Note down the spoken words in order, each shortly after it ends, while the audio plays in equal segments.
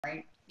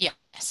Right? Yes,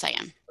 I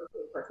am.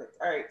 Okay, perfect.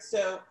 All right.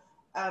 So,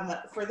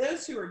 for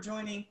those who are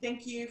joining,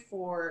 thank you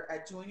for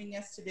joining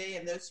us today.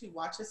 And those who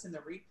watch us in the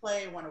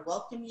replay, I want to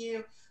welcome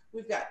you.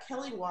 We've got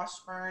Keli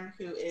Washburn,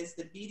 who is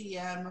the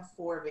BDM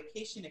for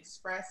Vacation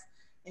Express,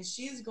 and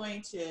she's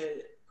going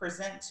to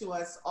present to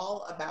us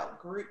all about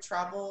group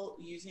travel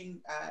using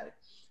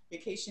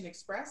Vacation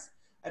Express.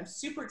 I'm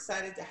super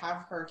excited to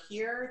have her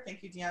here.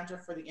 Thank you,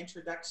 Deandra, for the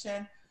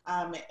introduction.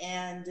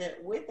 And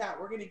with that,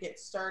 we're going to get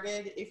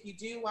started. If you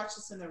do watch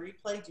this in the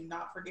replay, do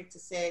not forget to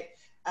say,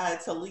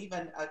 to leave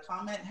a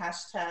comment,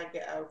 hashtag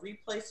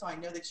replay, so I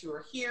know that you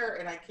are here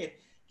and I could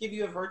give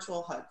you a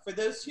virtual hug. For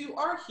those who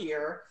are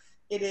here,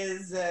 it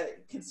is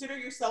consider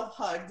yourself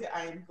hugged.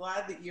 I am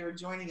glad that you're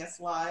joining us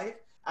live.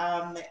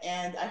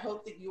 And I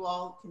hope that you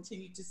all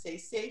continue to stay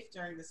safe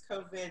during this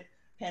COVID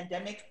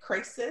pandemic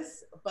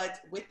crisis.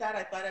 But with that,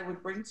 I thought I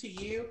would bring to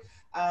you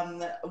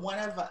one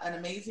of an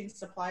amazing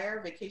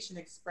supplier, Vacation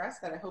Express,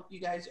 that I hope you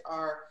guys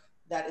are,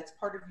 that it's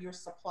part of your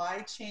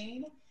supply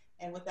chain.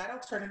 And with that, I'll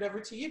turn it over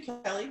to you,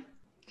 Keli.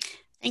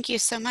 Thank you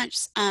so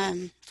much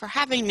for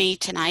having me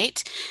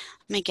tonight.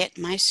 Let me get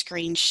my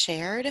screen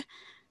shared.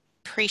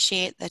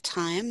 Appreciate the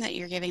time that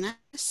you're giving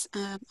us.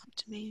 No,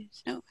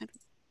 I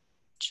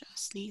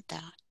just need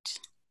that.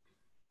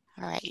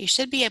 All right, you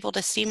should be able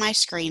to see my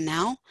screen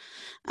now.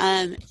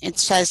 It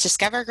says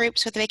Discover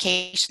Groups with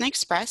Vacation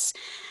Express.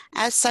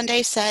 As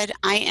Sundey said,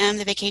 I am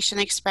the Vacation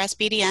Express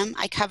BDM.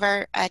 I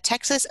cover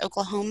Texas,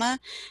 Oklahoma,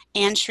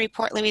 and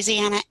Shreveport,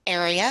 Louisiana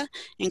area,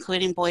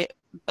 including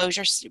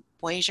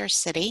Bossier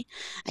City.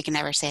 I can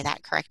never say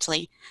that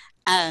correctly.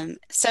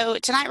 So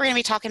tonight we're going to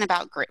be talking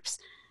about groups.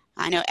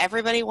 I know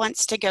everybody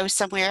wants to go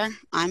somewhere.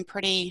 I'm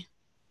pretty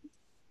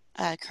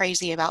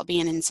crazy about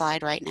being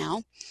inside right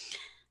now.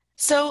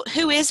 So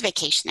who is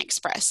Vacation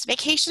Express?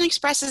 Vacation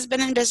Express has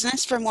been in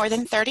business for more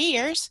than 30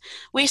 years.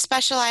 We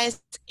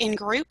specialize in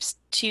groups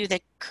to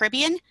the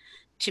Caribbean,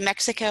 to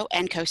Mexico,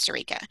 and Costa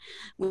Rica.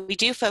 We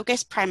do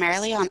focus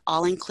primarily on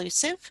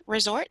all-inclusive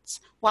resorts,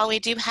 while we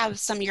do have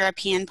some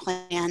European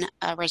plan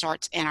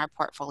resorts in our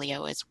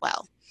portfolio as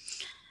well.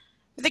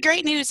 The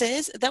great news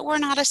is that we're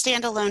not a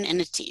standalone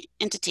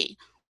entity.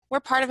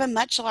 We're part of a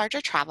much larger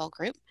travel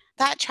group.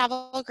 That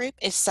travel group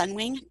is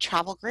Sunwing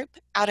Travel Group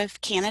out of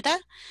Canada.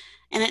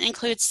 And it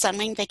includes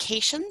Sunwing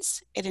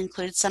Vacations, it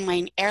includes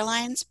Sunwing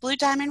Airlines, Blue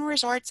Diamond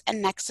Resorts,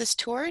 and Nexus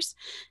Tours.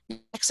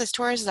 Nexus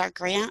Tours is our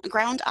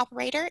ground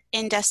operator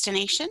in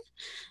destination.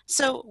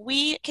 So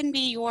we can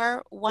be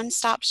your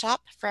one-stop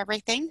shop for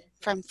everything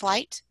from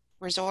flight,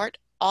 resort,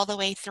 all the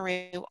way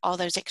through all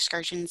those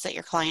excursions that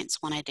your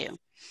clients want to do.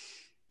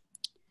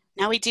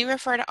 Now we do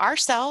refer to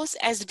ourselves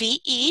as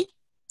VE.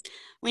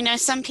 We know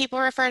some people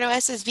refer to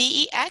us as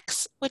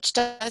VEX, which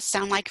does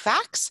sound like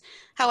VAX.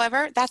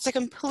 However, that's a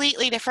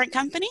completely different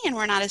company and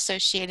we're not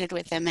associated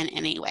with them in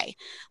any way.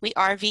 We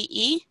are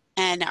VE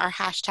and our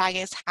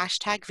hashtag is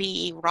hashtag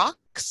VE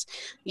Rocks.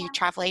 You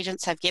travel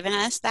agents have given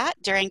us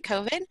that during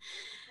COVID.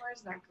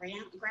 Where's our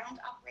ground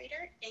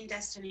operator in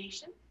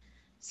destination?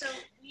 So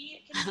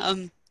we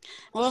can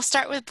we'll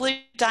start with Blue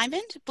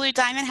Diamond. Blue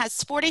Diamond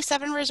has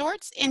 47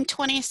 resorts in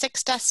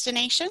 26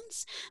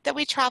 destinations that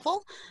we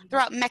travel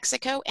throughout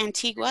Mexico,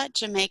 Antigua,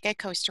 Jamaica,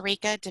 Costa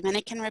Rica,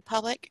 Dominican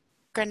Republic,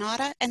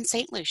 Grenada, and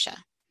St.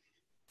 Lucia.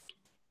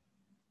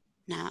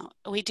 Now,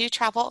 we do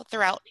travel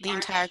throughout the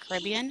entire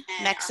Caribbean,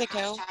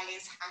 Mexico,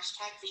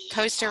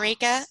 Costa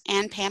Rica,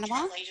 and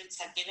Panama.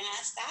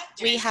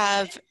 We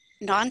have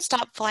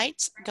nonstop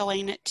flights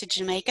going to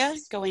Jamaica,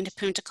 going to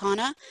Punta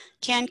Cana,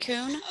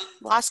 Cancun,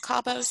 Los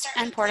Cabos,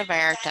 and Puerto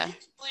Vallarta.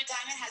 Blue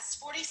Diamond has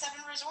 47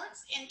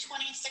 resorts in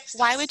 26.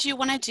 Why would you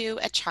want to do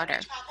a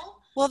charter?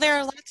 Well, there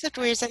are lots of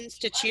reasons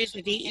to choose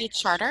the VE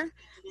charter.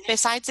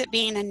 Besides it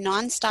being a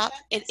nonstop,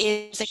 it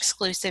is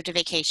exclusive to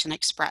Vacation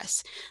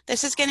Express.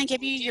 This is going to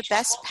give you your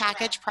best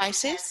package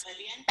prices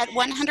at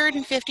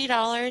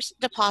 $150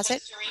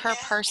 deposit per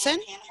person.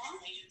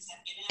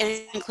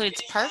 It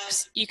includes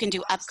perks. You can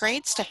do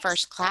upgrades to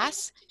first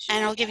class,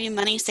 and it'll give you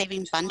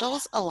money-saving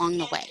bundles along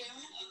the way.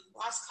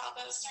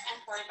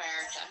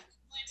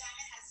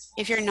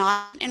 If you're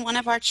not in one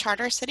of our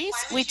charter cities,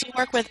 we do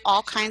work with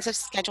all kinds of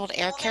scheduled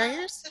air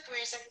carriers,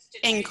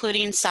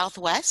 including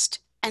Southwest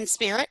and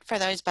Spirit for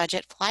those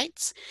budget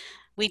flights.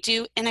 We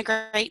do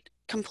integrate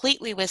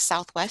completely with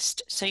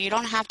Southwest, so you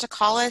don't have to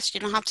call us, you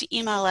don't have to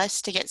email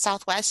us to get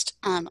Southwest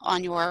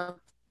on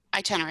your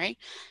itinerary,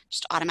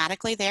 just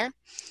automatically there,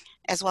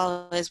 as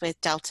well as with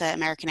Delta,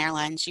 American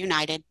Airlines,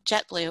 United,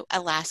 JetBlue,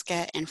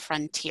 Alaska, and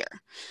Frontier.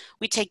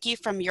 We take you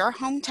from your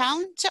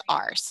hometown to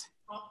ours.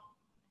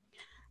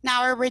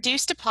 Now, our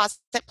reduced deposit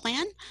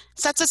plan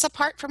sets us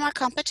apart from our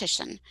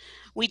competition.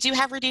 We do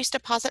have reduced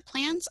deposit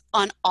plans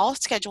on all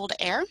scheduled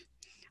air.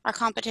 Our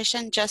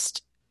competition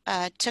just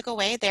took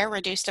away their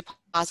reduced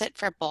deposit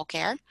for bulk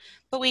air,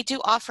 but we do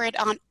offer it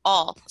on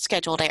all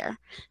scheduled air.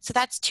 So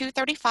that's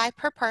 $235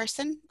 per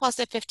person plus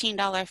a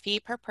 $15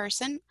 fee per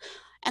person.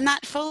 And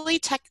that fully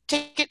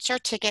tickets your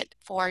ticket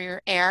for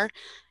your air,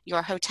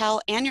 your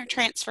hotel, and your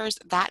transfers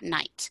that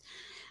night.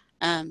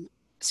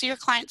 So your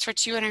clients for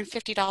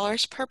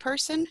 $250 per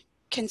person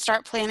can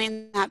start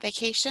planning that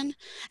vacation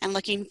and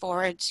looking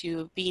forward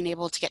to being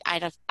able to get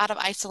out of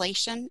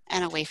isolation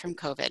and away from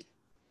COVID.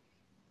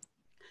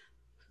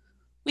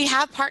 We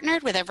have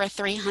partnered with over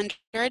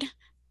 300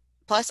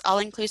 plus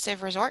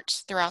all-inclusive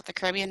resorts throughout the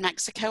Caribbean,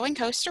 Mexico, and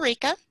Costa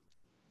Rica.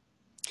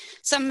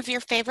 Some of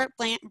your favorite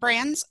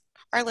brands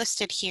are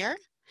listed here.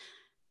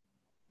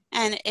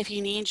 And if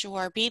you need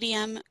your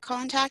BDM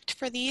contact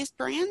for these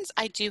brands,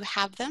 I do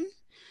have them.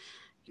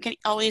 You can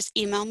always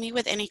email me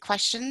with any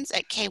questions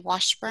at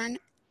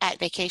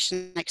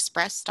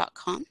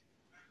kwashburn@vacationexpress.com.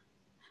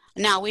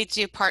 Now we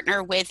do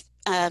partner with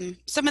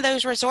some of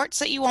those resorts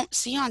that you won't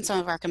see on some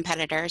of our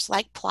competitors,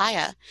 like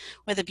Playa,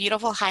 with the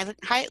beautiful Hyatt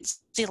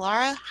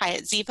Zilara,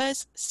 Hyatt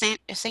Zivas,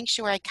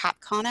 Sanctuary Cap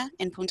Cana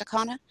in Punta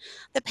Cana,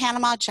 the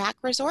Panama Jack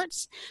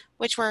resorts,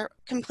 which were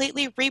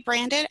completely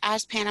rebranded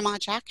as Panama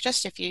Jack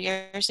just a few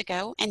years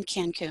ago, in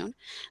Cancun,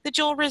 the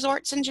Jewel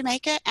resorts in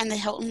Jamaica, and the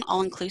Hilton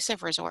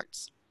all-inclusive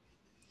resorts.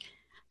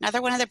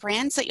 Another one of the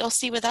brands that you'll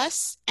see with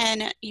us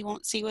and you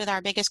won't see with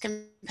our biggest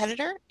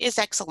competitor is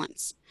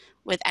Excellence,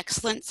 with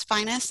Excellence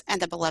Finest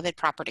and the Beloved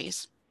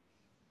Properties.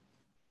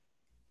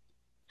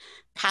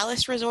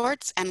 Palace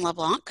Resorts and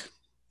LeBlanc.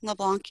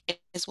 LeBlanc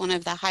is one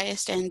of the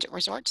highest end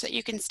resorts that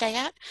you can stay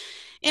at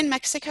in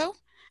Mexico,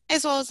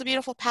 as well as the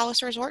beautiful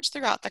Palace Resorts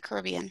throughout the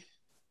Caribbean.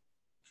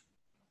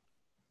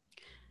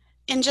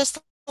 In just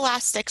the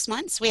last 6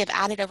 months, we have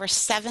added over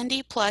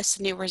 70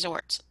 plus new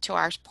resorts to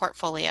our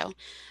portfolio.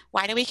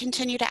 Why do we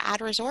continue to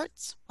add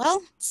resorts?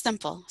 Well, it's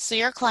simple. So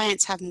your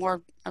clients have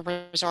more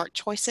resort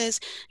choices.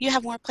 You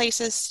have more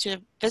places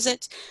to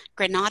visit.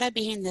 Grenada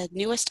being the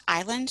newest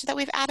island that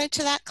we've added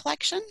to that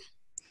collection,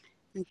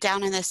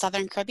 down in the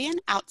Southern Caribbean,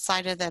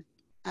 outside of the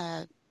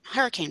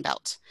hurricane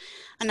belt.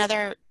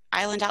 Another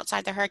island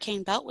outside the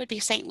hurricane belt would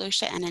be St.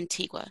 Lucia and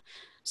Antigua.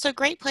 So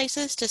great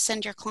places to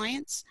send your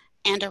clients,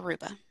 and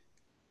Aruba.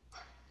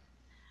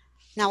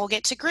 Now we'll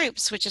get to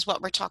groups, which is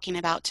what we're talking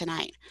about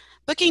tonight.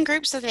 Booking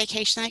groups with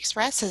Vacation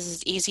Express is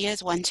as easy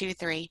as 1, 2,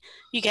 3.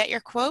 You get your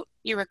quote,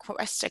 you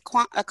request a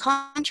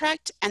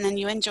contract, and then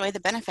you enjoy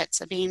the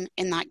benefits of being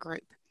in that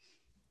group.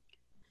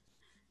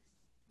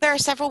 There are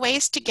several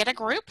ways to get a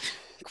group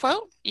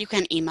quote. You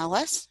can email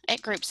us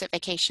at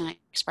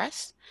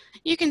groups@vacationexpress.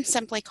 You can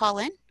simply call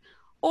in,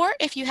 or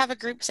if you have a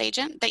groups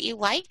agent that you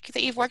like,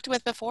 that you've worked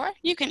with before,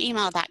 you can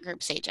email that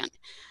groups agent.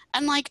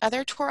 Unlike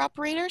other tour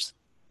operators,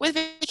 with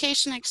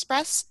Vacation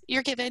Express,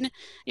 you're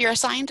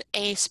assigned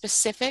a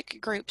specific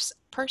groups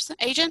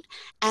agent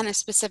and a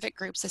specific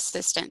groups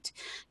assistant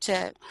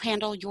to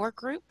handle your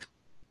group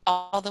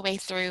all the way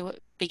through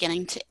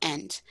beginning to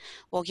end.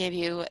 We'll give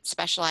you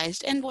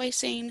specialized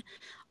invoicing.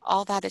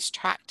 All that is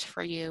tracked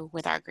for you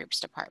with our groups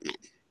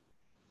department.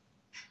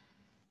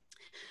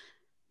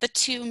 The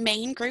two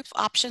main group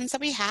options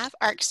that we have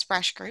are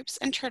express groups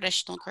and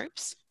traditional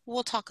groups.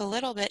 We'll talk a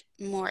little bit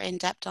more in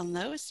depth on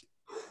those.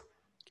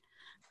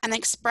 An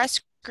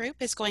express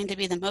group is going to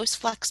be the most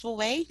flexible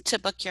way to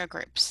book your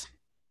groups.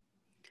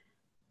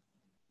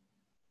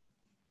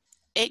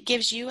 It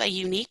gives you a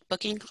unique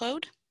booking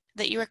code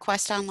that you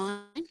request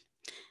online.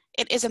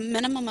 It is a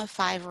minimum of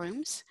 5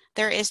 rooms.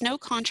 There is no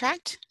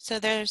contract, so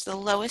there's the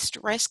lowest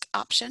risk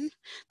option.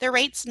 The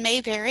rates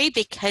may vary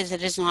because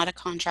it is not a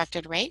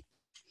contracted rate.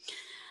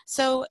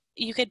 So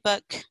you could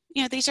book,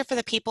 these are for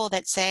the people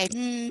that say,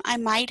 I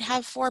might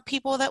have 4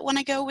 people that want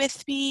to go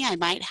with me. I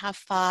might have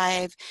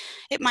 5.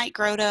 It might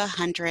grow to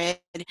 100.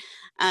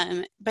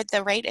 But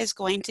the rate is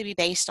going to be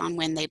based on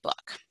when they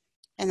book.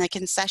 And the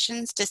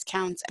concessions,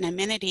 discounts, and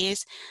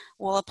amenities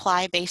will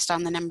apply based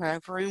on the number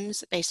of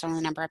rooms, based on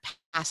the number of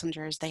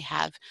passengers they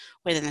have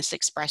within this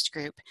express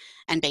group,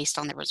 and based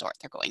on the resort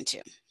they're going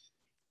to.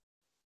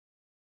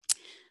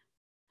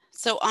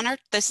 So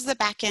this is the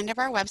back end of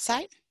our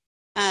website.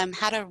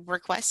 How to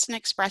request an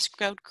express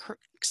group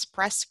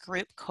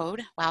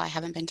code. Wow, I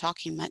haven't been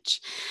talking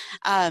much.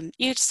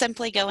 You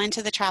simply go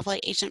into the travel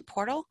agent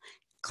portal,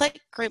 click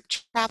group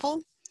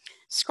travel,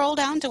 scroll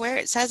down to where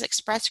it says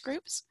express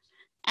groups,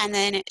 and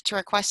then to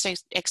request an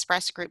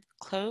express group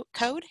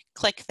code,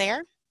 click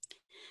there.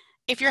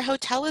 If your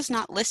hotel is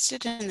not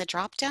listed in the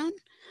dropdown,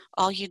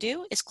 all you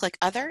do is click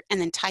other and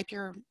then type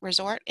your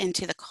resort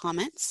into the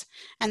comments,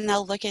 and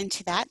they'll look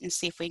into that and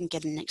see if we can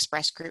get an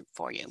express group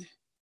for you.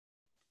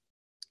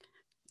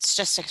 It's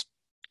just a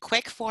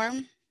quick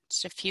form,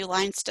 just a few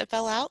lines to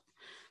fill out.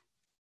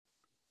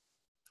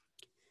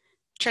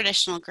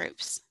 Traditional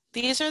groups.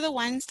 These are the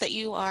ones that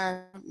you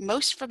are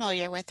most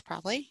familiar with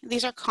probably.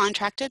 These are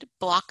contracted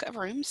block of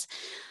rooms.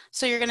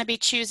 So you're going to be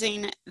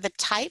choosing the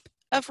type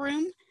of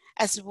room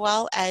as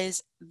well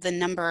as the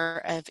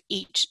number of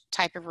each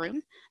type of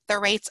room. The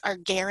rates are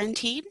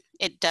guaranteed.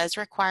 It does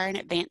require an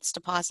advance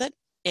deposit.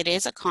 It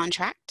is a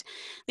contract.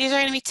 These are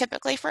going to be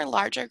typically for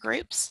larger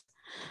groups,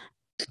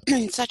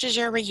 such as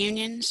your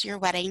reunions, your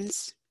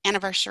weddings,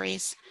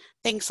 anniversaries,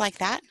 things like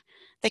that.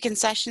 The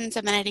concessions,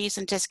 amenities,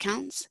 and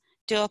discounts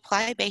do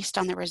apply based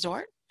on the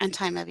resort and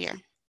time of year.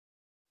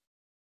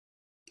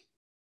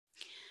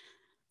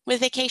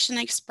 With Vacation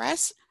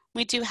Express,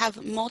 we do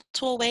have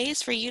multiple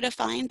ways for you to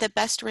find the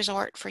best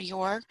resort for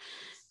your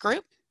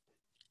group,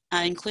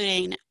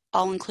 including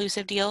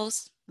all-inclusive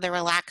deals, the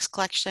Relax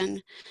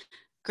Collection,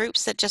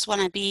 groups that just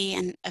want to be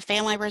in a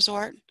family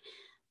resort,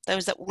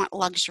 those that want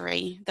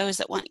luxury, those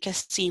that want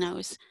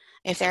casinos,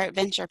 if they're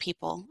adventure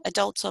people,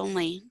 adults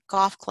only,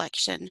 golf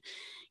collection.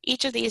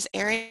 Each of these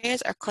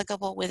areas are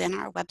clickable within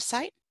our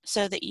website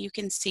so that you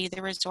can see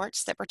the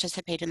resorts that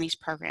participate in these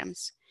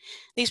programs.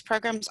 These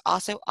programs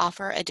also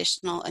offer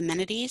additional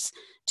amenities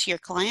to your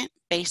client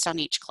based on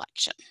each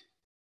collection.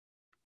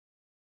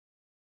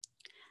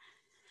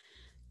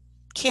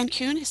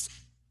 Cancun is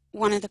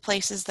one of the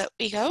places that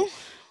we go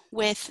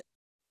with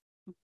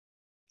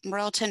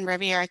Royalton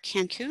Riviera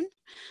Cancun,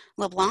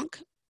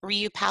 LeBlanc,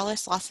 Riu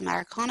Palace Los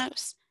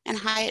Americanos, and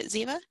Hyatt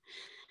Ziva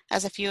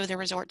as a few of the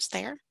resorts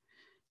there.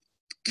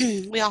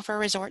 We offer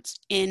resorts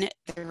in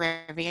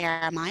the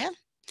Riviera Maya,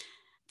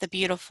 the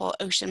beautiful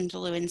Ocean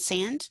Blue and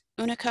Sand,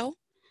 Unico,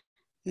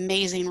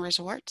 amazing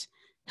resort,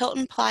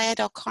 Hilton Playa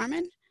del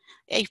Carmen.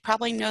 You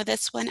probably know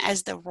this one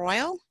as the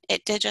Royal.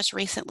 It did just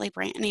recently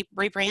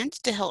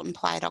rebrand to Hilton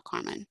Playa del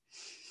Carmen.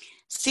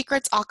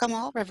 Secrets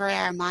Acamall,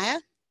 Riviera Maya,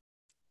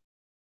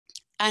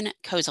 and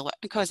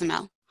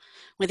Cozumel,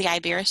 with the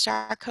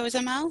Iberostar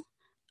Cozumel,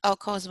 El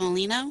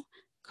Cozumolino,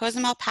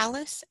 Cozumel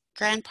Palace,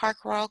 Grand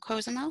Park Royal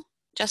Cozumel,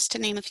 just to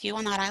name a few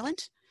on that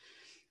island.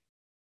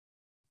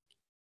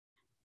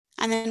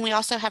 And then we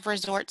also have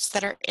resorts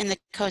that are in the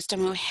Costa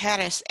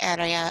Mujeres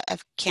area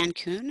of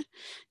Cancun.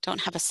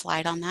 Don't have a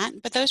slide on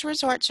that, but those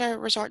resorts are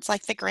resorts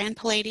like the Grand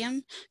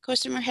Palladium,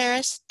 Costa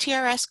Mujeres,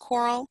 TRS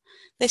Coral,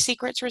 the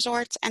Secrets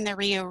Resorts, and the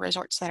Rio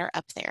resorts that are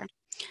up there.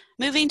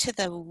 Moving to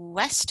the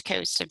west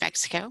coast of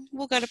Mexico,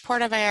 we'll go to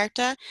Puerto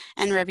Vallarta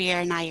and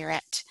Riviera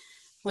Nayarit,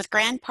 with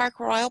Grand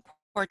Park Royal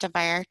Puerto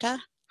Vallarta,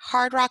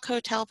 Hard Rock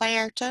Hotel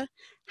Vallarta,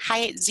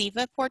 Hyatt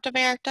Ziva Puerto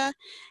Vallarta,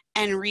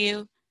 and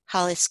Rio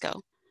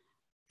Jalisco.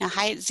 Now,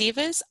 Hyatt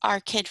Zivas are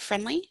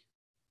kid-friendly,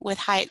 with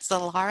Hyatt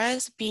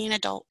Zilaras being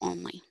adult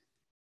only.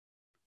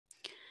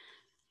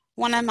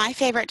 One of my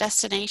favorite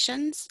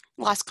destinations,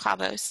 Los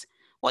Cabos.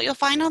 What you'll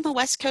find on the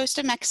west coast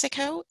of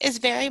Mexico is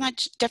very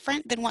much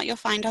different than what you'll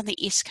find on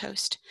the east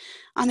coast.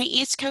 On the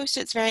east coast,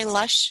 it's very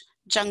lush,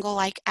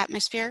 jungle-like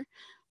atmosphere,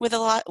 with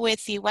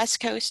the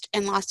west coast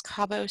and Los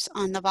Cabos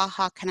on the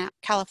Baja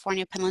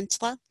California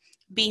Peninsula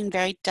being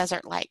very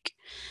desert-like.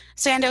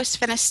 Sandos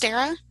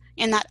Finisterre,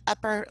 in that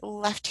upper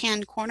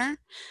left-hand corner,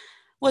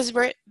 was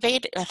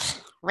rated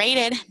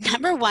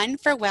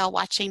 #1 for whale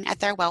watching at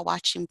their whale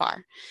watching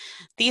bar.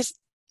 This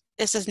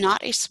is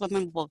not a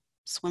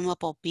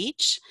swimmable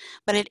beach,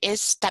 but it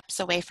is steps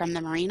away from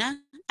the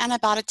marina and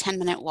about a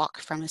 10-minute walk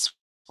from a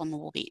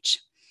swimmable beach.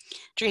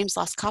 Dreams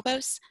Los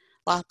Cabos,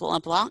 La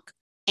Blanc,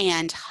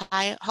 and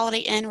Holiday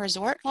Inn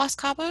Resort Los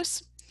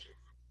Cabos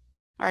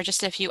are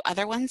just a few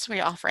other ones we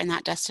offer in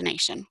that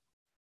destination.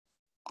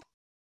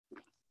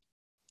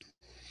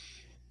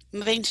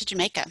 Moving to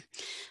Jamaica.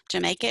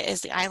 Jamaica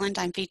is the island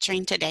I'm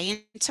featuring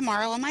today and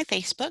tomorrow on my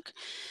Facebook,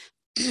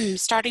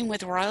 starting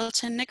with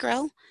Royalton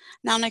Negril.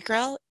 Now,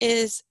 Negril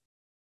is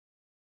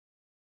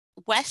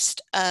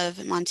west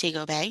of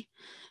Montego Bay,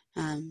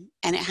 and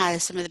it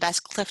has some of the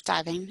best cliff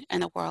diving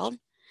in the world.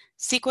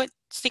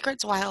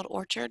 Secrets Wild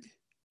Orchid,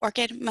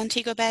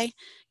 Montego Bay,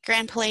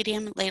 Grand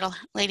Palladium,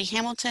 Lady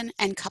Hamilton,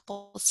 and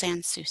Couple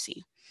Sans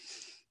Souci.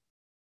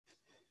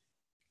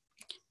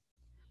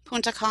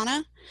 Punta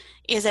Cana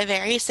is a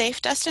very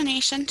safe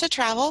destination to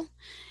travel.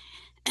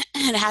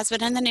 It has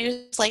been in the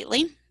news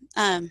lately,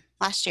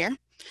 last year,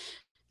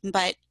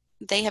 but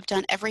they have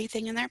done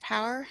everything in their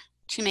power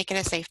to make it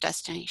a safe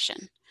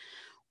destination.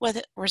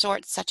 With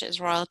resorts such as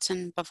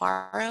Royalton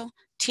Bavaro,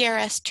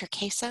 TRS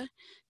Turquesa.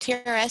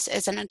 TRS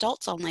is an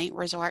adults-only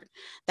resort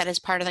that is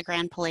part of the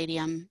Grand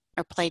Palladium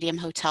or Palladium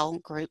Hotel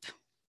group.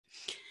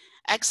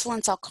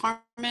 Excellence El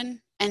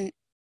Carmen and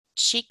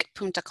Chic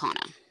Punta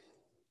Cana.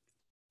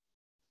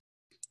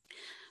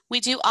 We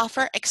do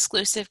offer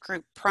exclusive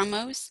group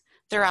promos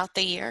throughout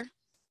the year.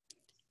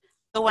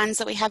 The ones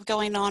that we have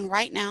going on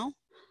right now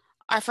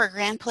are for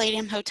Grand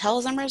Palladium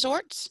Hotels and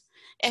Resorts.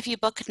 If you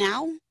book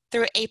now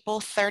through April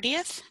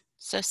 30th,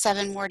 so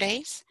 7 more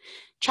days,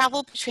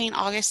 travel between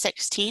August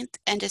 16th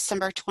and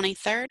December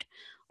 23rd,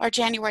 or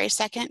January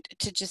 2nd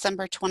to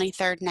December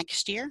 23rd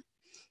next year,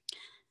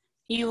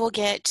 you will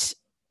get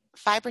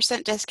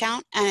 5%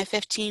 discount and a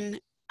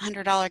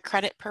 $1,500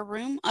 credit per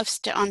room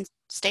on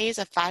stays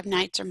of 5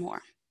 nights or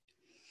more.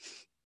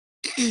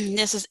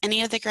 This is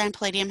any of the Grand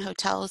Palladium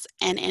hotels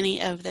and any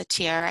of the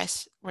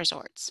TRS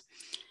resorts,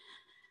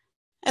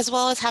 as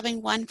well as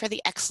having one for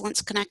the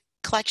Excellence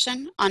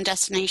Collection on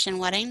destination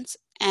weddings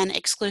and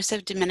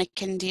exclusive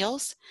Dominican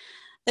deals.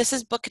 This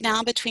is booked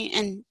now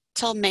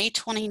until May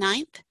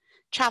 29th,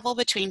 travel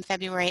between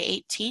February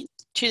 18th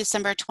to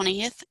December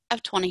 20th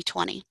of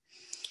 2020.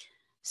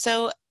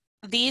 So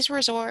these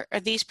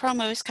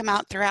promos come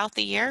out throughout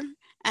the year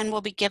and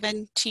will be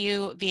given to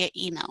you via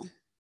email.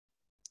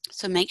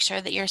 So make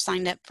sure that you're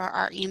signed up for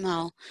our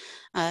email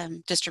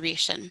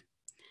distribution.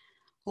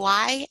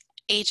 Why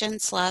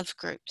agents love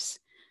groups?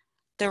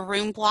 The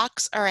room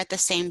blocks are at the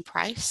same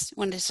price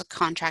when it's a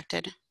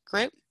contracted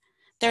group.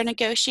 They're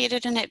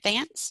negotiated in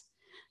advance.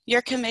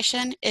 Your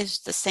commission is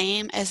the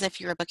same as if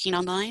you were booking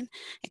online,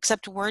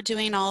 except we're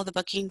doing all the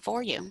booking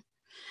for you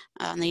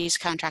on these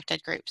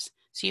contracted groups.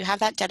 So you have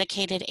that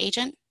dedicated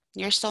agent,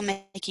 you're still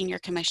making your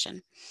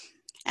commission.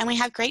 And we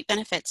have great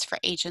benefits for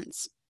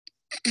agents.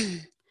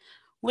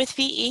 With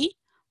VE,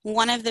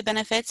 one of the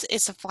benefits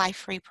is a fly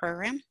free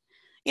program.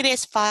 It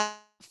is fly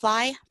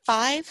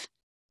 5,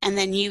 and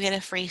then you get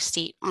a free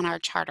seat on our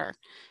charter.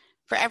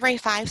 For every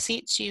 5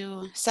 seats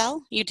you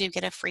sell, you do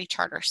get a free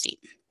charter seat.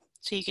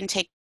 So you can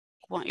take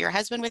your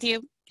husband with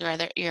you,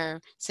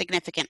 your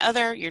significant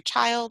other, your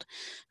child,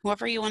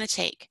 whoever you want to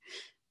take.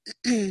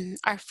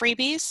 Our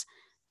freebies.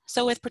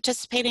 So with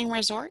participating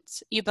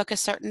resorts, you book a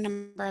certain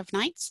number of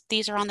nights.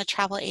 These are on the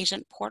travel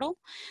agent portal,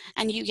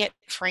 and you get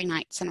free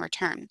nights in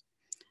return.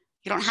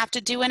 You don't have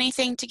to do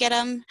anything to get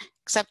them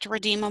except to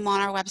redeem them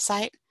on our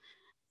website.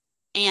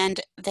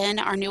 And then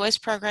our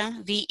newest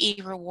program,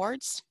 VE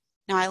Rewards.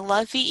 Now I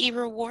love VE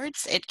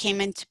Rewards. It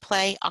came into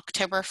play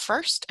October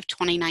 1st of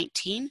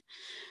 2019.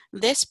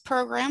 This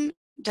program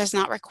does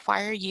not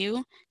require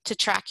you to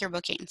track your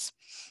bookings.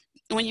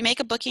 When you make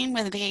a booking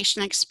with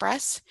Vacation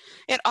Express,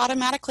 it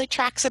automatically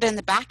tracks it in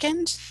the back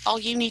end. All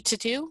you need to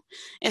do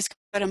is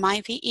go to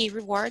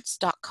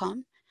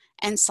myverewards.com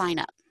and sign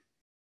up.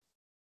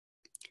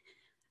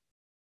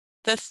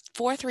 The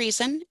fourth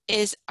reason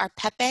is our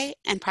Pepe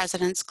and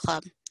President's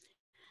Club.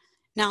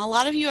 Now, a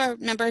lot of you are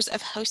members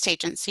of host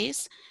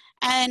agencies,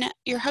 and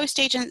your host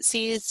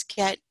agencies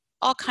get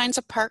all kinds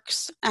of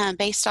perks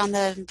based on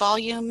the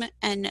volume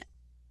and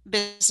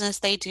business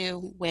they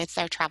do with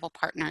their travel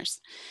partners.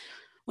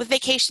 With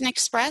Vacation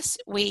Express,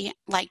 we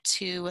like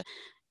to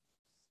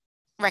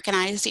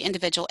recognize the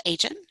individual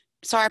agent.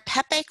 So our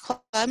Pepe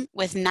Club,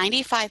 with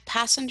 95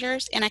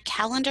 passengers in a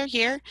calendar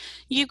year,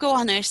 you go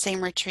on those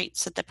same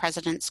retreats that the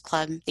President's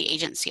Club, the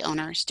agency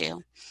owners,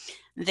 do.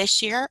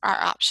 This year, our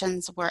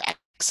options were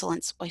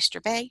Excellence Oyster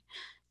Bay,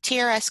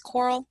 TRS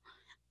Coral,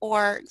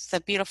 or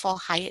the beautiful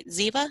Hyatt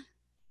Ziva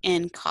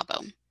in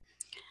Cabo.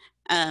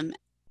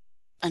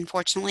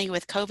 Unfortunately,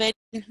 with COVID,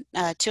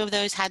 2 of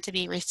those had to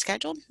be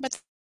rescheduled,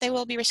 but they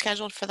will be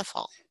rescheduled for the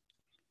fall.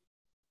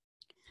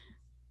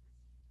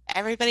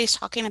 Everybody's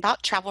talking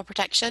about travel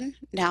protection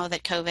now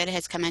that COVID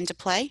has come into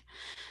play.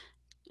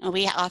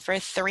 We offer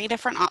 3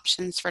 different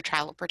options for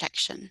travel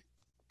protection.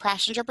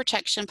 Passenger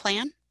protection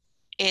plan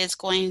is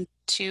going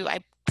to, I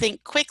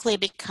think, quickly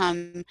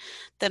become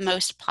the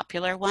most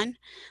popular one.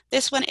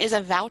 This one is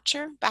a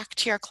voucher back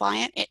to your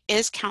client. It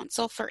is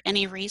cancel for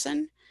any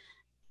reason.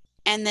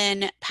 And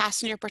then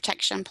passenger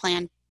protection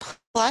plan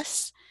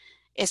plus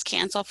is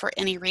cancel for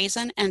any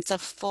reason, and it's a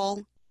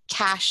full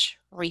cash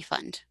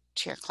refund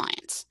to your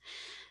clients.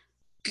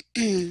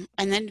 And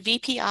then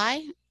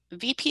VPI.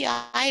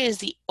 VPI is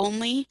the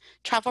only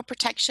travel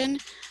protection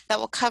that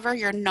will cover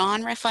your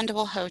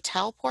non-refundable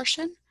hotel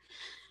portion.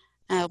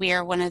 We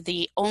are one of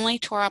the only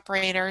tour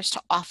operators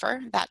to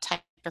offer that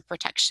type of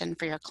protection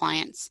for your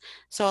clients.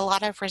 So a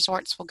lot of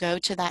resorts will go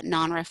to that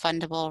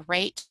non-refundable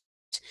rate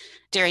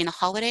during the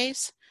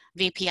holidays.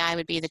 VPI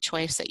would be the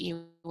choice that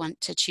you want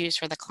to choose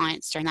for the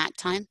clients during that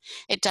time.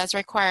 It does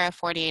require a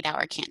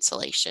 48-hour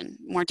cancellation.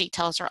 More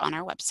details are on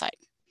our website.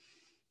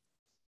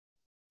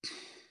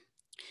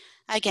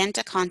 Again,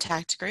 to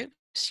contact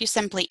groups, you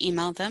simply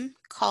email them,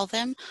 call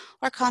them,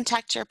 or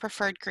contact your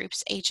preferred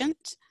group's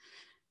agent.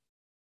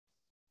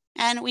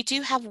 And we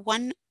do have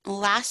one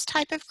last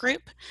type of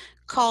group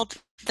called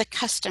the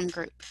custom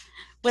group.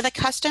 With a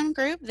custom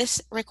group,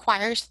 this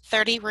requires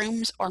 30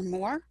 rooms or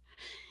more.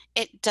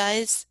 It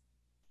does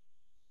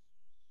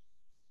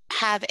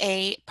have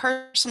a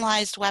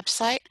personalized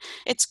website.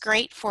 It's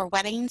great for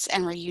weddings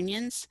and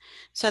reunions.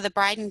 So the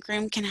bride and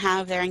groom can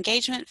have their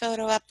engagement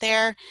photo up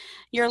there.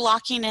 You're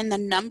locking in the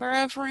number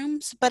of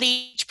rooms, but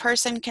each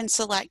person can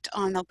select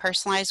on the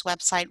personalized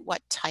website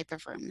what type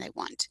of room they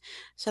want.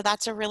 So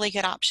that's a really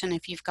good option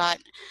if you've got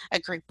a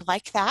group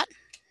like that.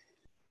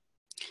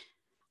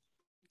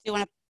 You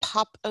want to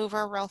pop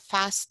over real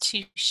fast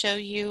to show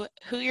you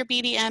who your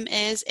BDM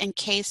is in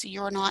case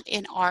you're not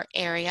in our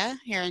area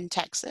here in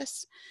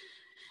Texas.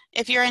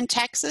 If you're in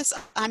Texas,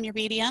 I'm your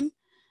BDM.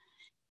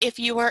 If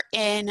you are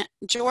in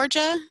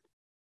Georgia,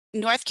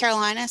 North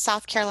Carolina,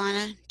 South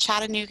Carolina,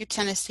 Chattanooga,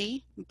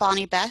 Tennessee,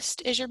 Bonnie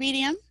Best is your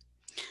BDM.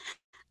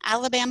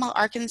 Alabama,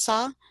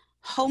 Arkansas,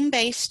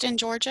 home-based in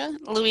Georgia,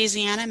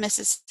 Louisiana,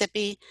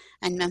 Mississippi,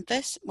 and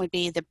Memphis would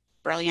be the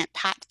brilliant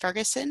Pat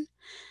Ferguson.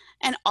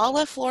 And all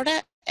of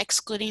Florida,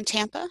 excluding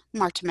Tampa,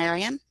 Marta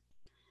Marion.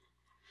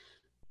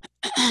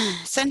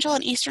 Central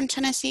and Eastern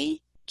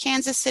Tennessee,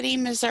 Kansas City,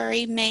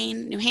 Missouri,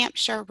 Maine, New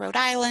Hampshire, Rhode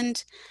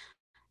Island,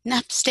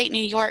 upstate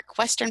New York,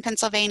 Western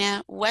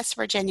Pennsylvania, West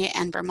Virginia,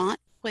 and Vermont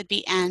would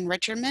be Ann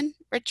Richmond.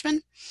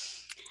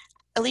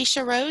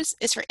 Alicia Rose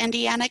is for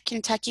Indiana,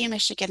 Kentucky,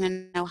 Michigan,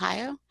 and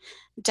Ohio.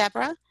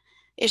 Deborah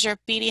is your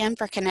BDM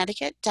for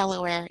Connecticut,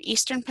 Delaware,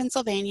 Eastern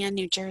Pennsylvania,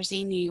 New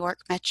Jersey, New York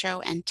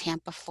Metro, and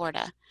Tampa,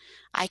 Florida.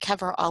 I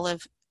cover all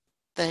of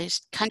the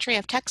country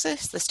of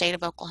Texas, the state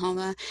of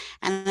Oklahoma,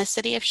 and the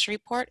city of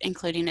Shreveport,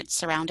 including its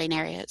surrounding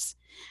areas.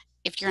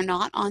 If you're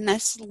not on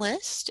this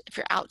list, if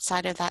you're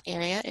outside of that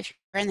area, if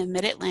you're in the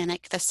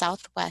Mid-Atlantic, the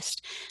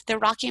Southwest, the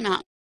Rocky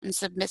Mountains,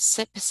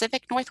 the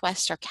Pacific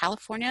Northwest, or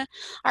California,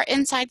 our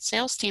inside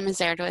sales team is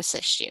there to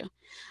assist you.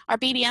 Our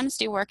BDMs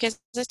do work as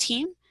a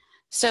team,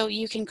 so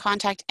you can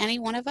contact any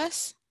one of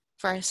us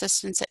for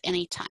assistance at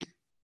any time.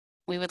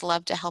 We would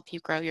love to help you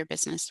grow your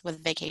business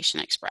with Vacation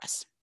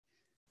Express.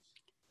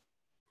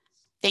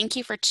 Thank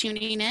you for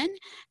tuning in,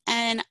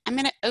 and I'm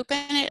going to open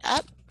it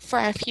up for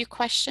a few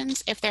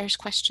questions if there's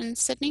questions,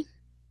 Sydney.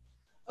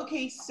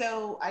 Okay,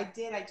 so I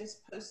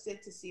just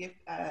posted to see if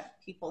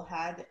people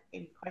had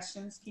any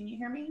questions. Can you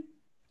hear me?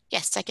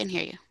 Yes, I can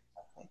hear you.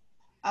 Okay.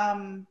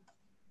 I'll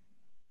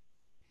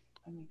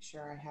make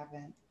sure I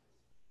haven't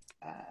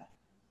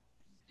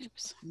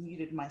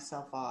muted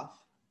myself off.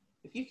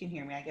 If you can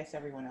hear me, I guess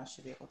everyone else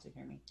should be able to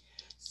hear me.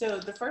 So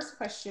the first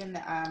question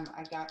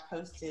I got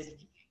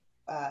posted,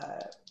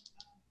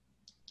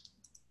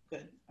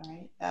 good, all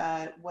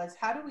right, was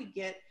how do we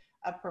get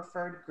a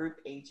preferred group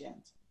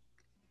agent?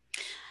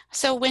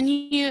 So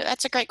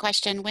that's a great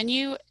question. When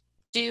you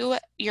do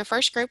your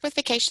first group with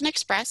Vacation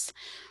Express,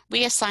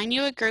 we assign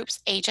you a group's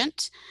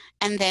agent,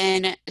 and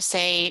then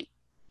say,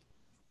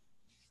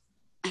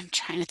 I'm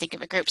trying to think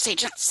of a group's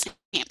agent's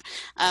name.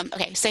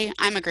 Okay, say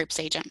I'm a group's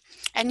agent,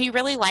 and you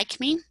really like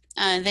me.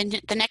 Then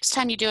the next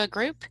time you do a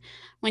group,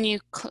 when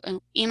you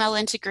email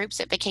into groups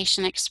at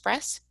Vacation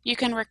Express, you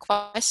can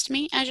request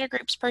me as your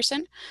group's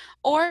person,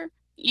 or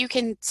you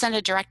can send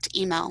a direct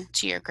email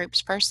to your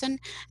group's person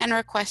and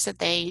request that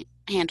they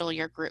handle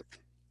your group.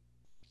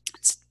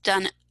 It's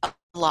done a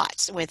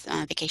lot with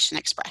Vacation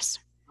Express.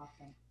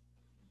 Awesome.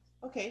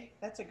 Okay,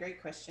 that's a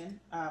great question.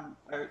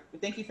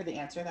 Thank you for the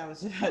answer. That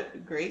was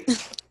great.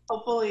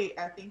 Hopefully,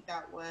 I think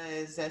that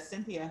was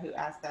Cynthia who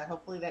asked that.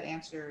 Hopefully that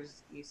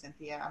answers you,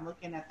 Cynthia. I'm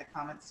looking at the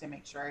comments to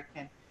make sure I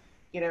can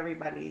get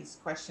everybody's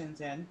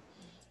questions in.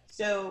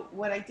 So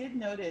what I did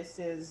notice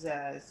is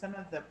some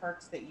of the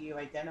perks that you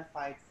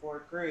identified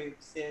for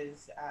groups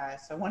is,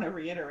 so I want to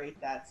reiterate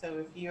that. So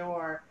if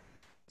you're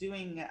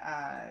doing,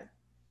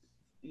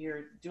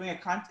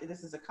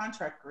 this is a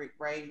contract group,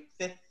 right?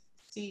 5th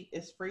seat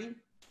is free?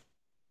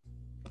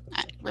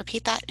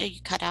 Repeat that,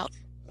 you cut out.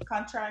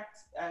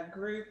 Contract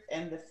group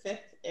and the 5th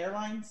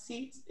airline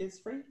seat is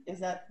free? Is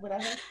that what I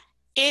heard?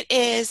 It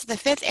is the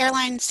 5th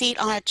airline seat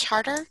on a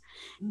charter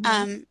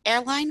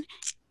airline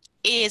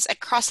is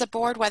across the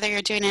board, whether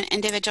you're doing an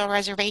individual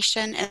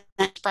reservation, an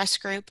express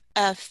group,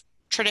 a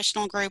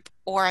traditional group,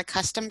 or a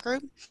custom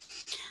group.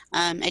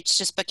 It's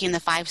just booking the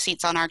 5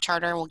 seats on our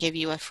charter will give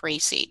you a free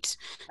seat.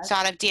 So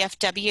out of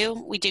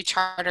DFW, we do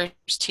charters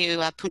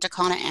to Punta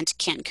Cana and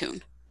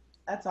Cancun.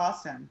 That's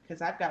awesome,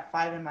 because I've got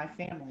 5 in my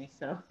family,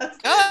 so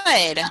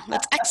good.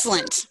 That's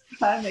excellent.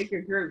 I make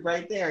a group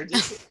right there,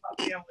 just with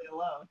my family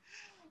alone.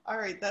 All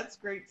right, that's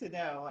great to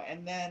know.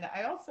 And then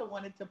I also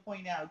wanted to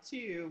point out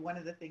too, one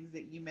of the things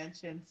that you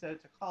mentioned, so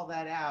to call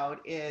that out,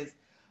 is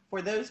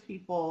for those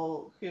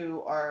people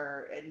who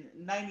are, and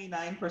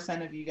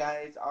 99% of you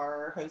guys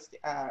are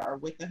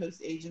with the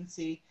host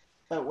agency.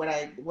 But what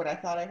I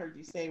thought I heard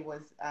you say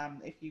was,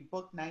 if you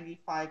book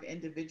 95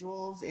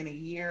 individuals in a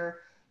year,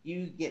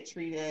 you get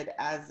treated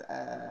as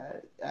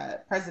a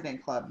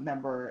President Club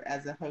member,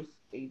 as a host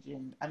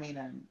agent.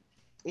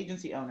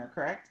 Agency owner,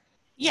 correct?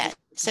 Yes,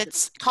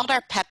 it's called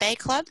our Pepe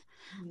Club.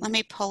 Let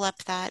me pull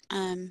up that.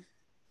 I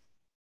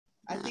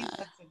think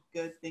that's a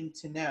good thing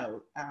to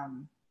note.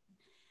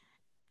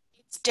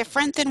 It's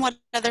different than what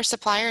other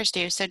suppliers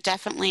do. So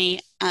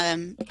definitely,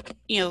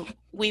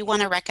 we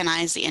want to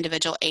recognize the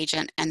individual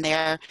agent and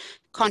their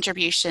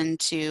contribution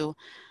to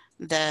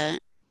the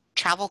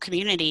travel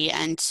community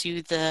and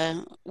to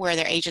where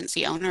their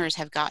agency owners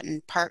have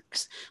gotten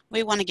perks.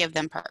 We want to give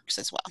them perks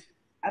as well.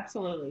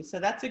 Absolutely. So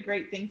that's a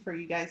great thing for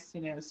you guys to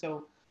know.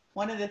 So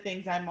one of the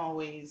things I'm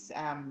always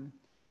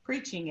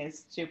preaching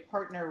is to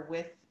partner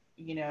with,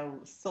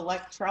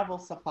 select travel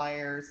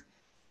suppliers,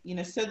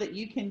 so that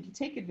you can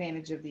take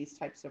advantage of these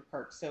types of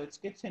perks. So it's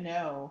good to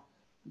know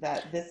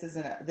that this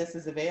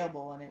is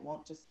available, and it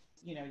won't just,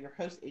 your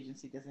host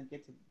agency doesn't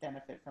get to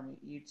benefit from it.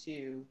 You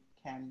too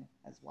can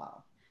as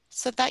well.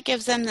 So that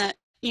gives them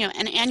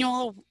an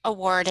annual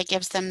award. It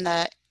gives them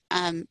the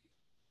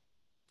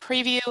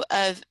preview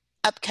of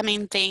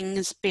upcoming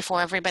things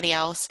before everybody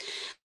else,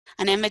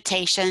 an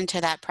invitation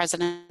to that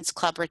President's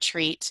Club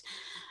retreat.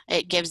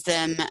 It gives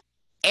them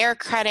air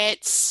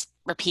credits,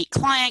 repeat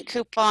client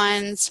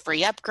coupons,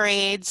 free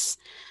upgrades,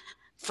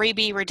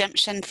 freebie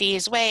redemption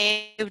fees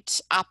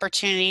waived,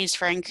 opportunities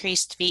for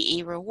increased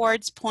VE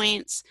rewards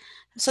points.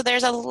 So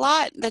there's a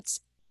lot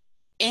that's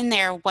in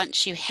there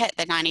once you hit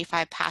the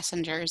 95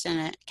 passengers in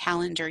a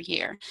calendar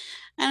year.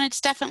 And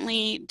it's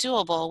definitely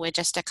doable with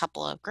just a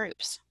couple of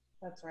groups.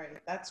 That's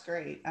right. That's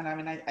great. And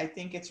I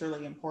think it's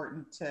really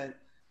important to,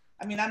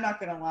 I'm not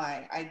going to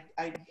lie.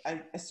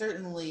 I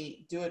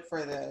certainly do it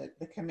for the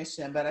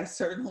commission, but I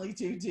certainly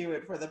do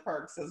it for the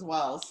perks as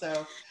well.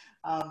 So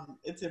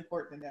it's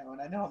important to know,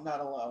 and I know I'm not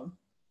alone.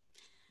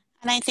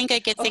 And I think a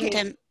good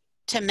thing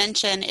to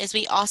mention is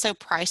we also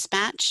price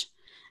match,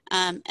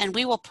 and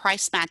we will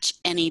price match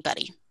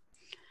anybody.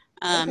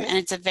 Okay. And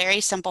it's a very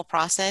simple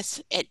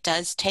process. It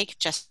does take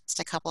just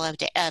a couple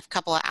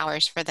of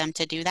hours for them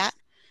to do that.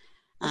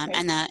 Okay.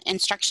 And the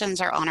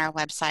instructions are on our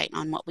website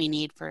on what we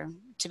need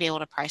to be able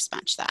to price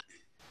match that.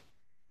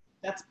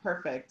 That's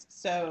perfect.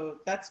 So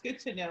that's good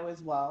to know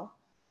as well.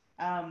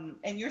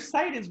 And your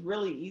site is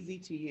really easy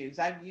to use.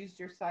 I've used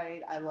your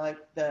site. I like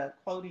the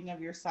quoting of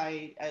your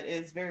site. It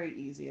is very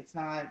easy. It's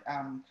not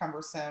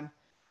cumbersome.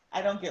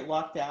 I don't get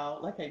locked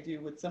out like I do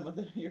with some of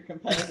your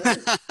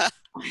competitors.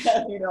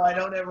 I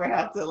don't ever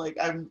have to like.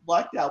 I'm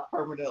locked out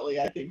permanently.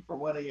 I think for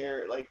one of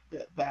your like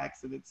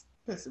backs, and it's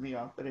pissing me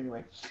off. But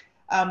anyway,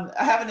 I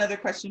have another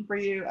question for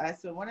you.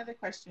 So one of the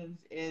questions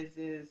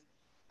is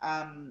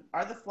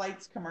are the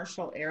flights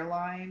commercial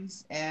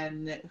airlines,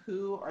 and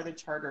who are the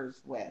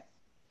charters with?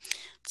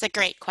 It's a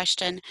great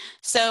question.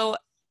 So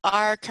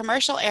our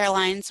commercial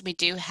airlines, we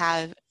do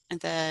have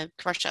the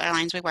commercial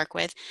airlines we work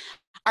with.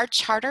 Our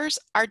charters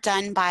are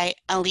done by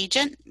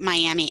Allegiant,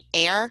 Miami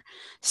Air,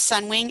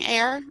 Sunwing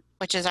Air,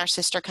 which is our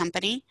sister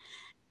company,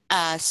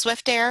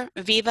 Swift Air,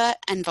 Viva,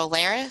 and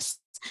Volaris.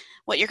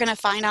 What you're going to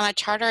find on a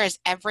charter is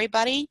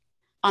everybody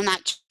on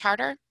that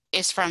charter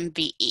is from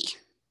VE.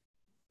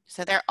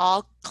 So they're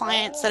all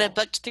clients that have Oh,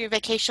 booked through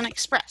Vacation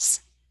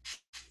Express.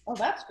 oh,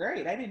 that's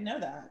great. I didn't know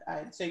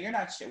that. So you're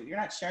not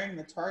sharing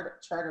the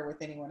charter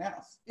with anyone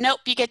else. Nope,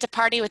 you get to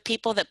party with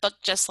people that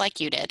booked just like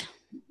you did.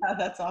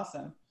 That's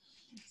awesome.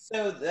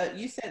 So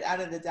you said out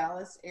of the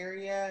Dallas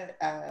area,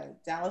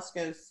 Dallas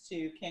goes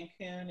to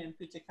Cancun and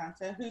Punta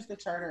Cana. Who's the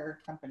charter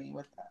company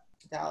with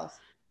Dallas?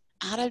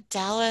 Out of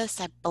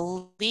Dallas, I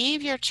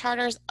believe your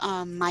charter's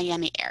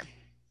Miami Air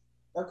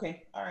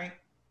Okay, all right.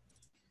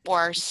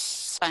 or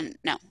Sun.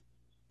 No,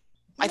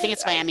 I think Good.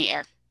 it's Miami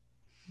Air.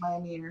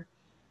 Miami Air.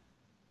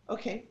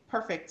 Okay,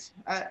 perfect.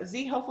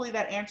 Z, hopefully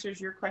that answers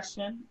your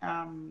question.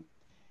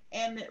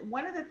 And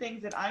one of the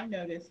things that I've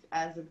noticed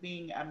as of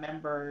being a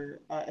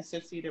member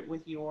associated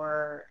with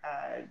your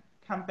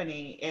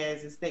company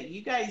is that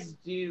you guys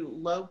do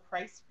low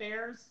price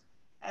fares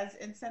as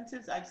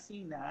incentives. I've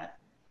seen that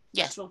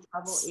Yes. special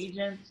travel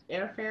agent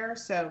airfare.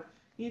 So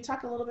can you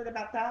talk a little bit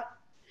about that?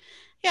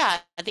 Yeah,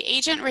 the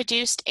Agent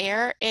Reduced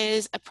Air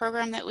is a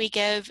program that we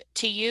give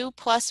to you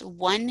plus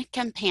one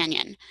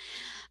companion.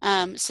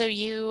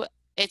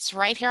 It's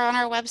right here on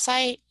our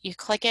website. You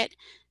click it.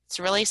 It's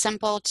really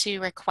simple to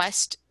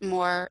request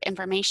more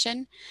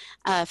information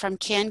from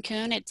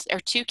Cancun.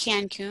 To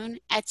Cancun.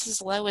 It's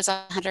as low as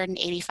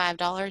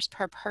 $185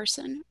 per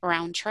person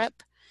round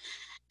trip,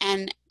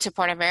 and to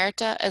Puerto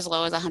Vallarta as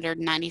low as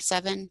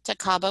 $197. To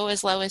Cabo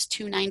as low as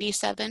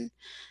 $297,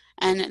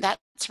 and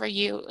that's for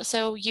you.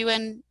 So you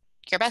and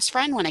your best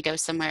friend want to go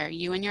somewhere.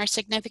 You and your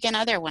significant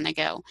other want to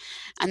go,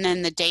 and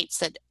then the dates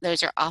that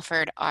those are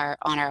offered are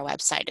on our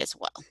website as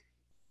well.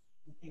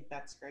 I think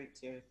that's great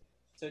too.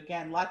 So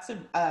again, lots of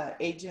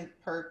agent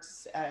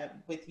perks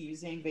with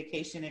using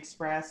Vacation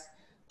Express.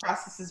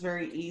 Process is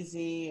very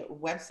easy.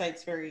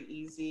 Website's very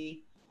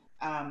easy.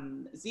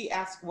 Z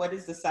asked, "What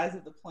is the size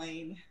of the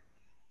plane?"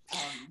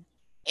 Um,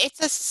 It's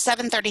a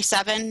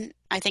 737.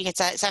 I think it's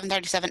a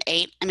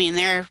 737-8. I mean,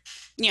 they're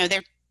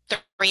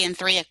 3 and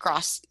 3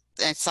 across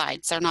the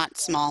sides. They're not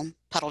small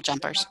puddle they're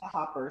jumpers. not the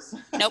hoppers.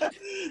 Nope.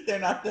 They're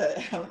not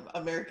the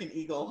American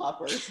Eagle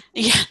hoppers.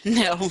 Yeah,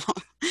 no.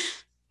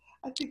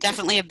 I think they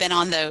Definitely should. have been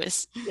on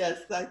those. Yes,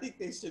 I think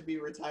they should be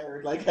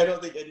retired. Like I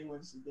don't think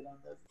anyone should get on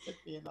those. It's like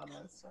being on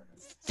a sort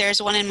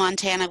There's one in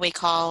Montana we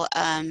call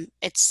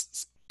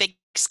it's Big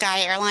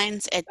Sky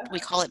Airlines. We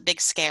of. call it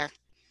Big Scare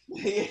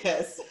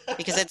Yes.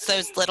 because it's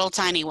those little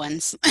tiny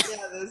ones.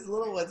 Yeah, those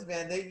little ones,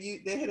 man. They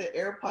hit an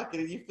air pocket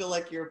and you feel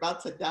like you're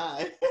about to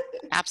die.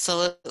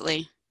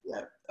 Absolutely.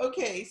 Yeah.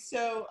 Okay.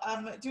 So,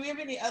 do we have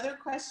any other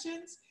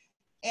questions?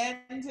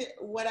 And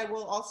what I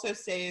will also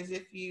say is,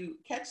 if you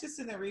catch this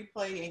in the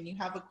replay and you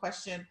have a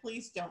question,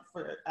 please don't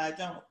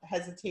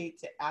hesitate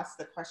to ask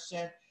the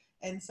question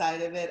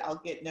inside of it. I'll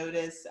get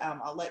notice.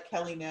 I'll let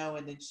Kelly know,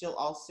 and then she'll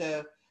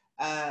also,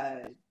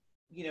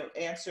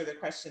 answer the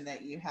question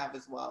that you have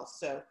as well.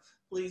 So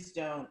please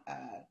don't.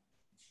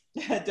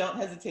 Don't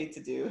hesitate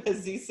to do.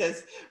 As he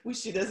says,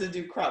 she doesn't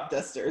do crop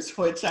dusters,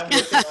 which I'm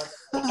with her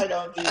on. I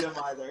don't do them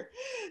either.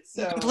 I'm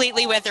So,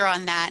 completely with her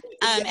on that.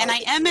 yeah, And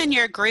I am in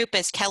your group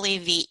as Keli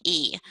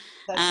VE.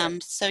 that's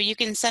right. So you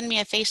can send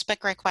me a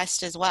Facebook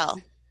request as well.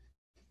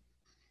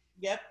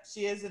 Yep,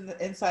 she is in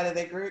the inside of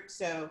the group.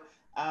 So,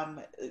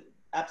 um,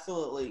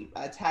 absolutely,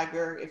 tag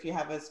her if you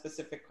have a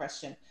specific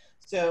question.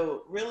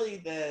 So, really,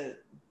 the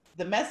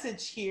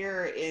message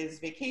here is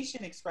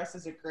Vacation Express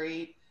is a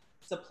great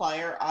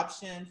supplier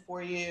option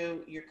for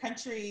you. Your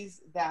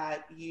countries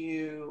that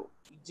you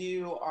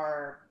do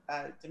are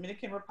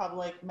Dominican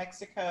Republic,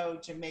 Mexico,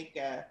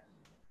 Jamaica.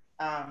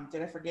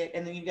 Did I forget?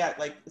 And then you've got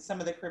like some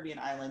of the Caribbean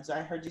islands.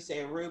 I heard you say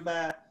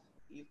Aruba.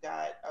 You've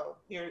got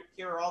here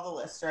are all the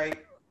lists, right?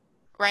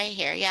 Right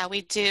here. Yeah,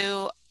 we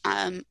do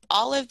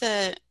all of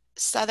the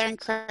Southern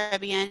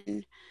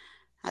Caribbean.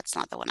 That's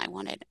not the one I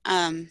wanted.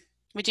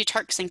 We do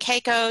Turks and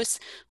Caicos.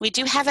 We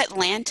do have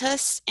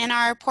Atlantis in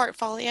our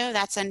portfolio.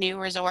 That's a new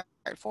resort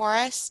for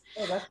us.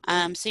 Oh, that's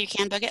great. So you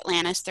can book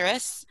Atlantis through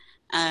us.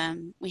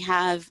 We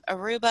have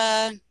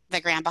Aruba,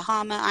 the Grand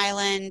Bahama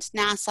Island,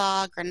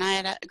 Nassau,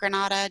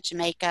 Grenada,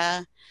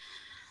 Jamaica,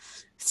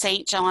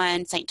 St.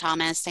 John, St.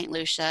 Thomas, St.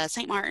 Lucia,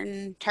 St.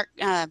 Martin,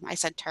 I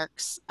said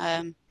Turks.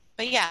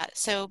 But yeah,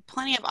 so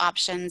plenty of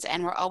options,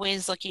 and we're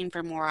always looking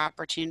for more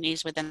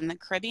opportunities within the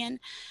Caribbean,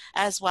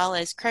 as well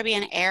as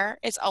Caribbean Air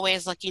is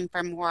always looking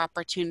for more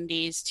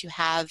opportunities to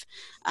have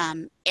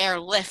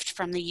airlift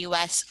from the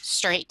U.S.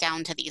 straight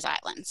down to these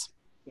islands.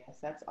 Yes,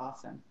 that's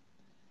awesome.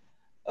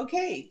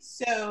 Okay,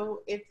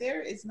 so if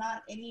there is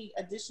not any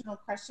additional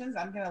questions,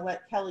 I'm going to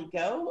let Keli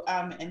go.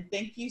 And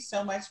thank you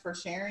so much for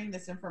sharing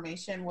this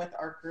information with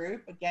our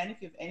group. Again,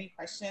 if you have any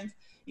questions,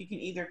 you can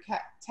either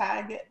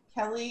tag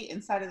Keli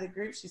inside of the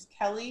group. She's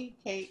Keli,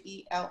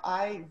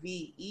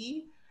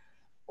 Kelive,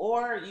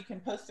 or you can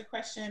post a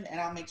question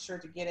and I'll make sure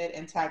to get it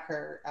and tag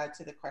her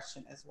to the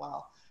question as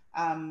well.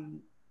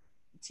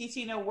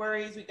 TT, no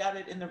worries. We got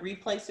it in the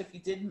replay. So if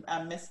you didn't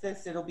miss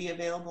this, it'll be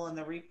available in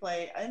the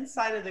replay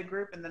inside of the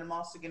group. And then I'm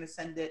also going to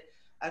send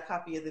a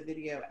copy of the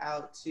video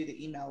out to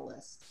the email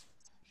list.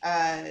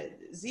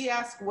 Z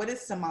asked, what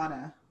is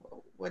Samana?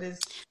 What is?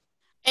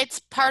 It's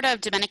part of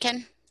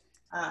Dominican.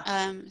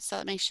 So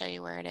let me show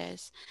you where it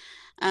is.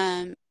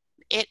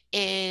 It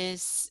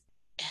is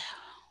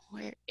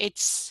where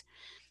it's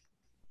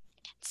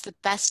the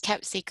best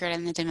kept secret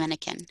in the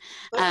Dominican.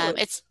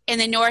 It's in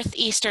the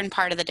northeastern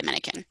part of the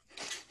Dominican.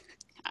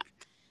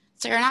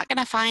 So you're not going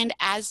to find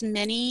as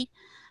many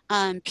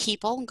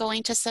people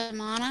going to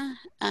Samana.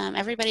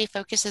 Everybody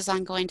focuses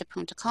on going to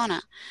Punta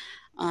Cana.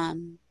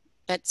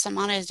 But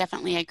Samana is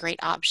definitely a great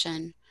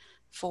option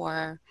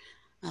for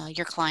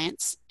your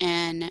clients.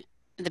 And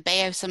the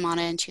Bay of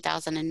Samana in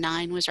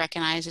 2009 was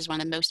recognized as one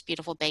of the most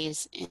beautiful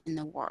bays in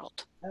the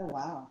world. Oh,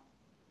 wow.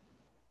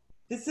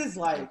 This is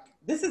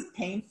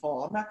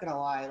painful. I'm not going to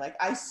lie. Like,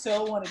 I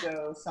so want to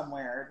go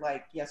somewhere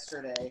like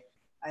yesterday.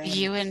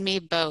 You and me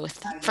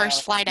both.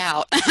 First flight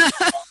out.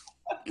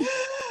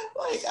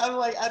 I'm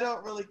like, I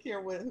don't really care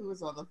who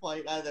was on the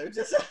flight either.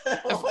 Just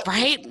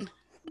right?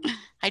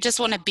 I just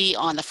want to be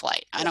on the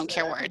flight. I don't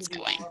care where it's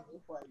going.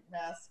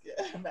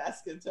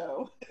 Mask in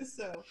tow.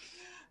 So,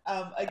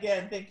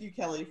 again, thank you,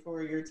 Keli,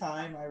 for your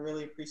time. I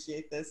really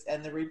appreciate this.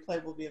 And the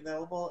replay will be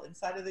available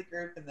inside of the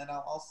group. And then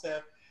I'll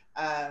also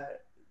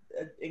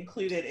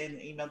include it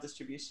in email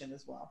distribution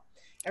as well.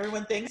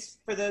 Everyone, thanks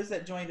for those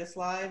that joined us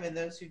live and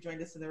those who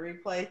joined us in the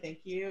replay.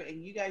 Thank you.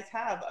 And you guys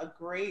have a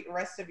great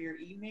rest of your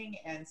evening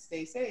and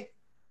stay safe.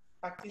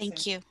 Talk to you soon.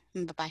 Thank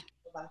you. Bye-bye.